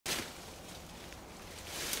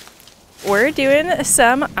We're doing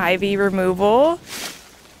some ivy removal.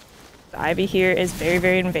 The ivy here is very,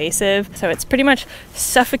 very invasive, so it's pretty much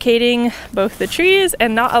suffocating both the trees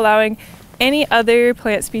and not allowing any other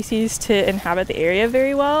plant species to inhabit the area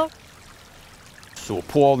very well. So we'll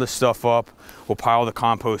pull all this stuff up, we'll pile the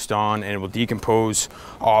compost on, and it will decompose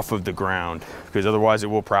off of the ground because otherwise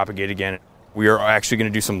it will propagate again. We are actually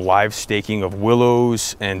going to do some live staking of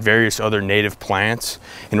willows and various other native plants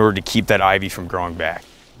in order to keep that ivy from growing back.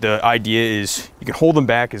 The idea is you can hold them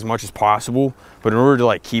back as much as possible, but in order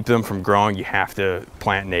to keep them from growing, you have to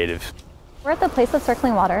plant native. We're at the Place of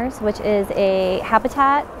Circling Waters, which is a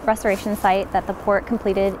habitat restoration site that the port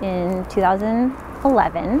completed in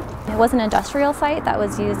 2011. It was an industrial site that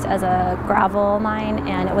was used as a gravel mine,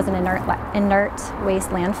 and it was an inert waste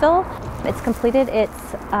landfill. It's completed its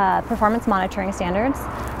performance monitoring standards,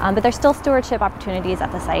 but there's still stewardship opportunities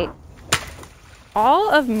at the site.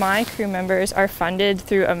 All of my crew members are funded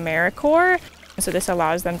through AmeriCorps, so this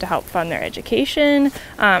allows them to help fund their education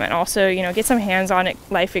and also, get some hands-on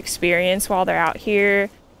life experience while they're out here.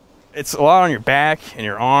 It's a lot on your back and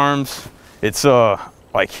your arms. It's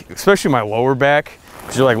especially my lower back,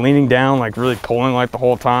 because you're leaning down, really pulling the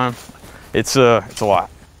whole time. It's a lot.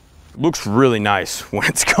 It looks really nice when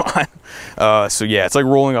it's gone. So yeah, it's like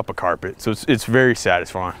rolling up a carpet. So it's very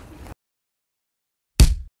satisfying.